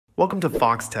Welcome to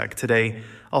Foxtecc. Today,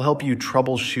 I'll help you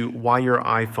troubleshoot why your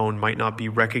iPhone might not be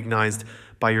recognized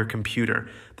by your computer.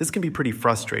 This can be pretty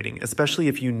frustrating, especially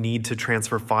if you need to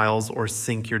transfer files or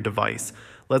sync your device.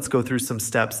 Let's go through some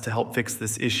steps to help fix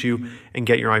this issue and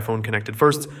get your iPhone connected.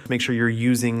 First, make sure you're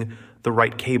using the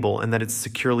right cable and that it's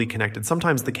securely connected.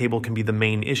 Sometimes the cable can be the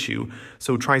main issue,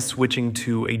 so try switching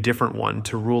to a different one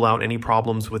to rule out any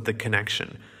problems with the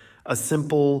connection. A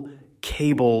simple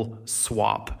cable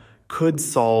swap could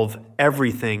solve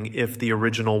everything if the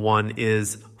original one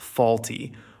is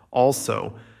faulty.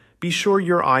 Also, be sure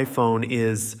your iPhone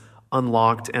is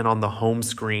unlocked and on the home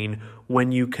screen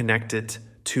when you connect it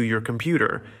to your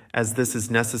computer, as this is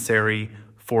necessary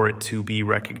for it to be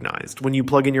recognized. When you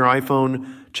plug in your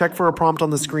iPhone, check for a prompt on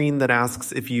the screen that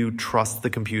asks if you trust the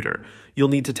computer. You'll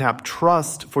need to tap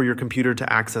Trust for your computer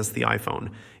to access the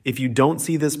iPhone. If you don't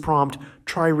see this prompt,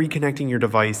 try reconnecting your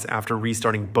device after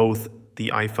restarting both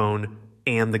the iPhone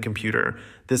and the computer.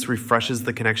 This refreshes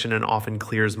the connection and often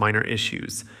clears minor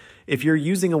issues. If you're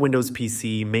using a Windows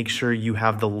PC, make sure you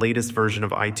have the latest version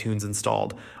of iTunes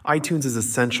installed. iTunes is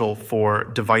essential for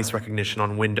device recognition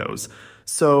on Windows,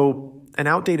 so an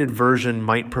outdated version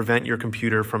might prevent your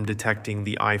computer from detecting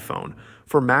the iPhone.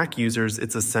 For Mac users,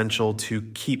 it's essential to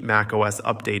keep macOS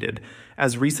updated,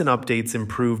 as recent updates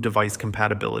improve device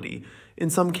compatibility. In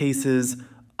some cases,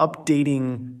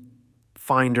 updating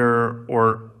Finder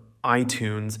or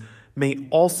iTunes may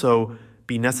also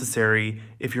be necessary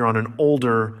if you're on an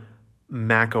older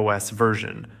macOS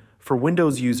version. For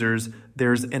Windows users,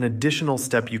 there's an additional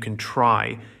step you can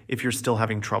try if you're still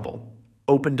having trouble.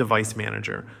 Open Device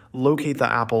Manager. Locate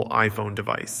the Apple iPhone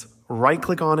device.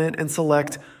 Right-click on it and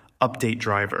select Update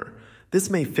Driver.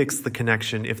 This may fix the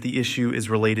connection if the issue is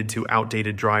related to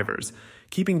outdated drivers.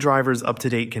 Keeping drivers up to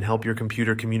date can help your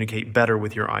computer communicate better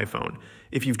with your iPhone.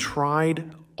 If you've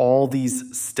tried all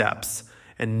these steps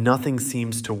and nothing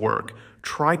seems to work,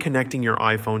 try connecting your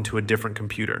iPhone to a different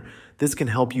computer. This can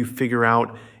help you figure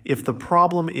out if the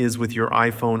problem is with your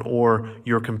iPhone or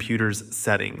your computer's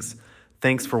settings.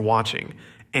 Thanks for watching,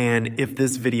 and if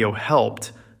this video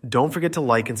helped, don't forget to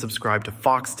like and subscribe to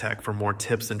Foxtecc for more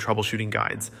tips and troubleshooting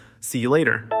guides. See you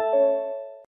later.